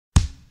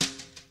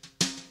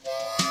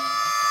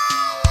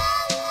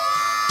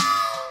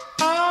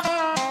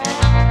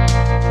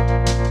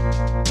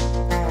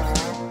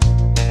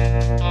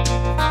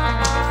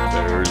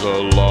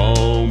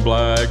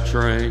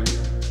train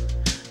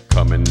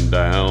coming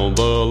down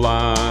the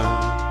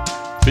line,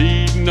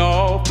 feeding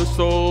off the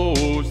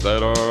souls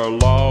that are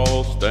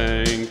lost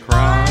and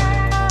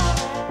crying.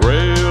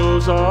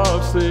 Rails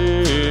of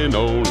sin,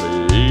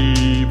 only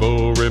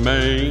evil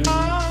remains.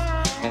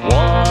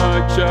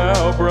 Watch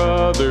out,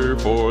 brother,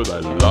 for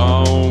that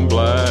long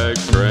black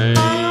train.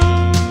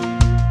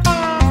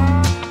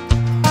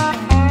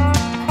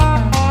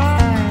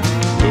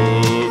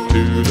 Look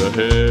to the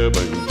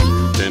heavens,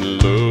 you can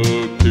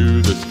look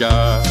to the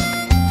sky.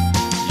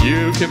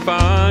 You can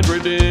find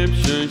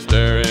redemption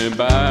staring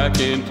back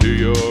into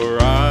your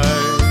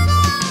eyes.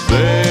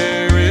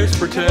 There is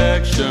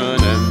protection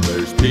and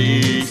there's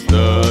peace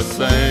the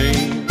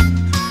same.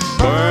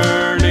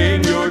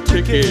 Burning your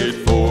ticket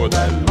for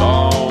that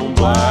long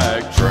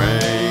black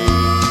train.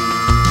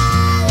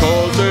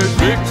 'Cause there's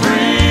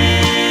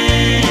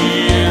victory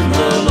in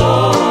the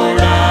Lord,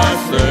 I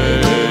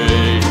say.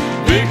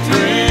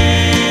 Victory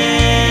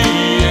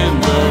in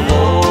the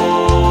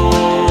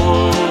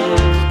Lord.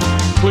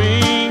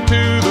 Cling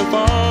to the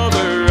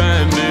Father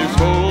and His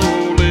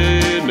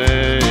holy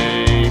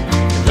name.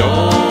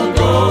 Don't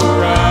go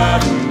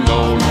riding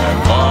on that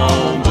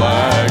long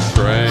black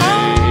train.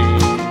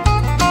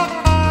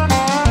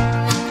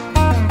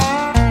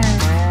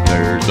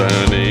 There's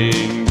an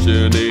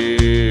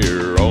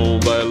engineer on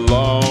that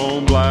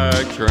long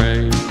black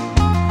train,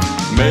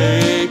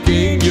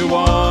 making you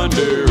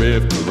wonder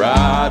if the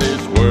ride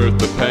is worth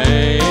the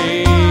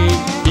pain.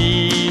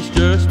 He's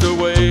just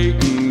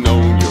a-waiting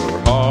on your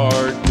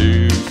heart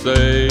to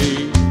say,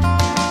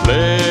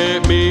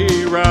 let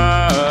me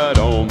ride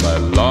on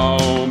that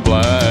long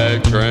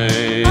black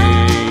train.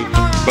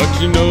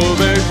 But you know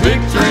there's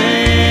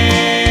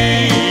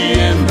victory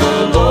in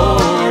the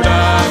Lord, I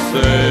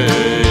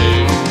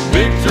say.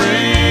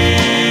 Victory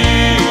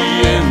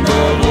in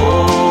the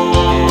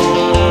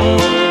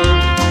Lord.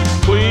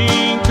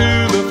 Cling to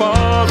the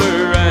Father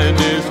and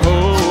His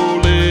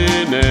holy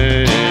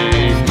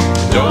name.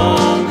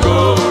 Don't go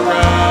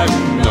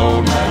riding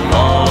on that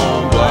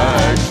long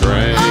black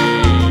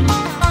train.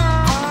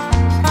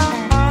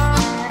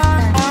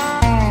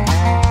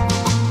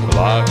 Well,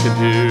 I can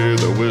hear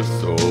the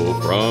whistle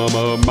from a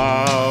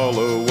mile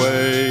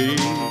away.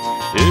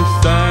 It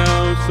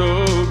sounds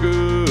so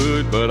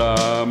good, but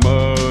I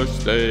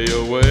must stay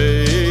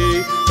away.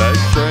 That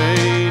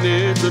train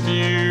is a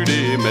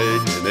beauty,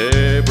 making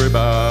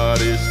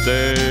everybody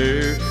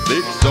stare.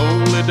 Its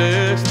only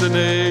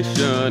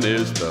destination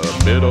is the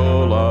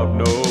middle of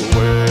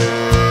nowhere.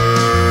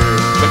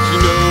 But you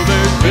know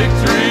there's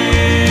victory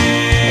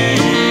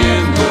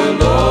in the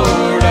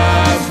Lord, I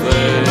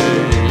say.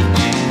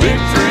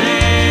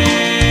 Victory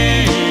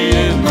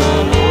in the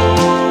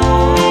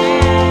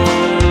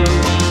Lord.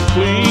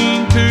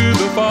 Cling to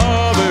the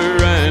Father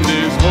and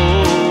His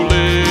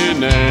holy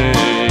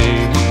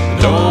name.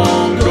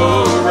 Don't go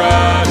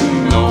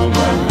riding on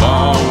that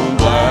long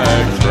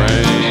black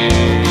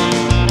train.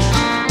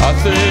 I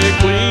say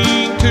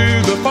cling to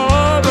the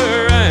Father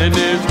and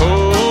His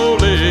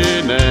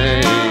holy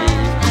name.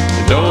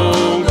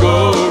 Don't go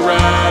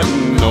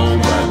riding on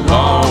that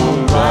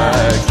long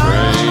black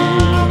train.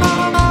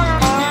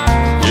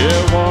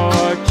 Yeah,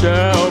 watch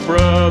out,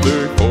 brother,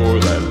 for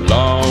that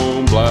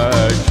long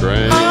black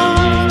train.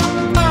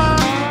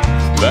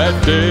 That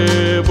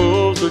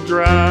devil's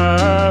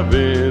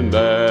a-driving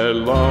that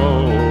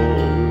long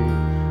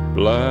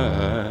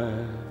black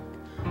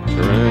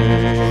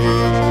train.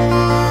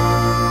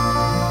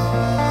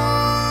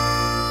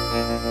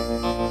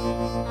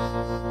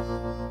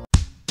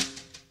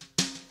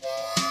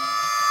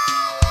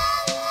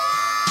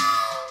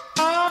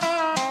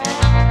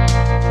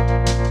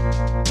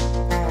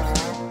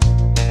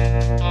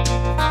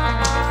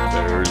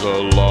 There's a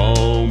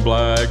long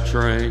black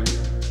train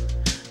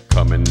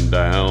coming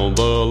down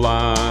the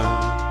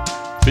line,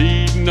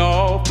 feeding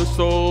off the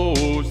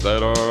souls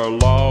that are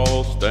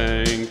lost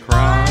and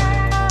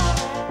crying.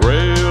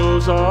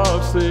 Rails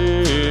of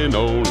sin,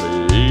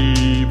 only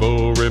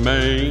evil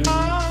remains.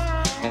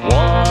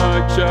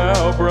 Watch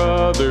out,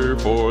 brother,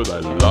 for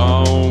that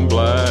long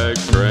black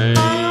train.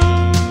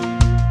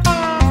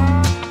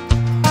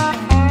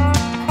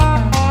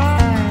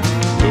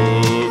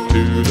 Look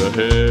to the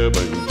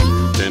heavens,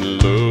 you can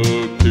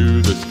look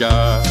to the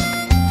sky.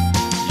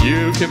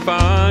 You can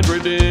find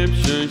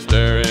redemption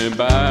staring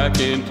back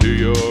into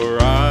your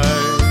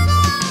eyes.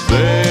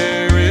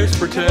 There is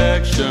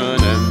protection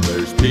and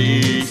there's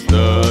peace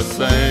the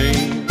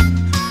same.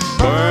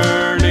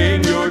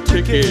 Burning your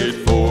ticket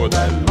for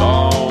that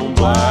long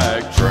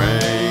black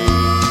train.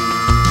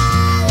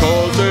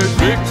 'Cause there's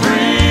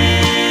victory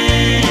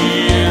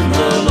in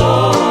the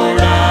Lord,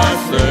 I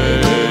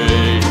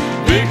say.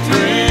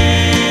 Victory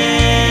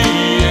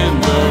in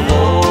the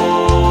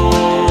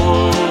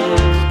Lord.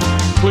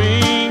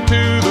 Cling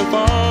to the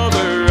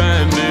Father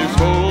and His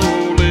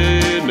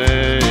holy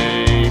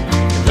name.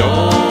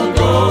 Don't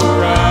go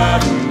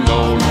riding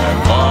on that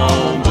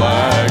long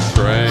black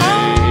train.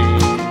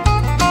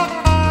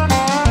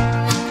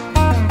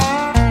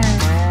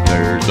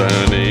 There's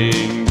an